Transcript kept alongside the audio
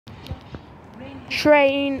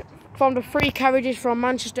train formed of 3 carriages from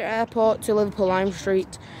Manchester Airport to Liverpool Lime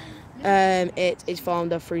Street. It is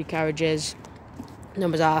formed of 3 carriages.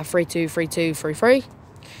 Numbers are 32, 32, 33.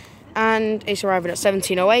 And it's arriving at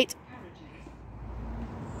 17:08.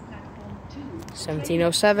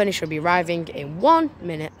 17:07. It should be arriving in 1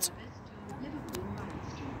 minute.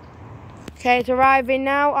 Okay, it's arriving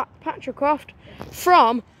now at Patricroft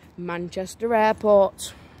from Manchester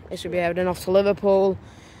Airport. It should be heading off to Liverpool.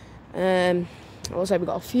 Also, we've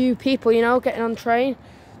got a few people, you know, getting on train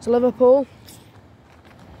to Liverpool.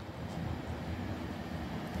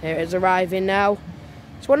 Here it is arriving now.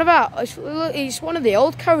 It's one of the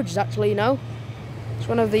old carriages, actually, you know. It's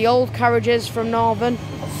one of the old carriages from Northern.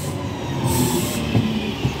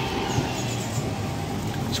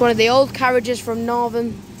 It's one of the old carriages from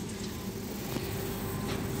Northern.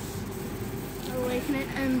 Oh, wait,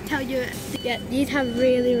 can I tell you? Yeah, these have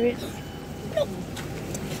really.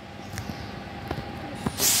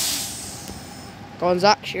 Go on,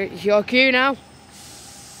 Zach, it's your cue now.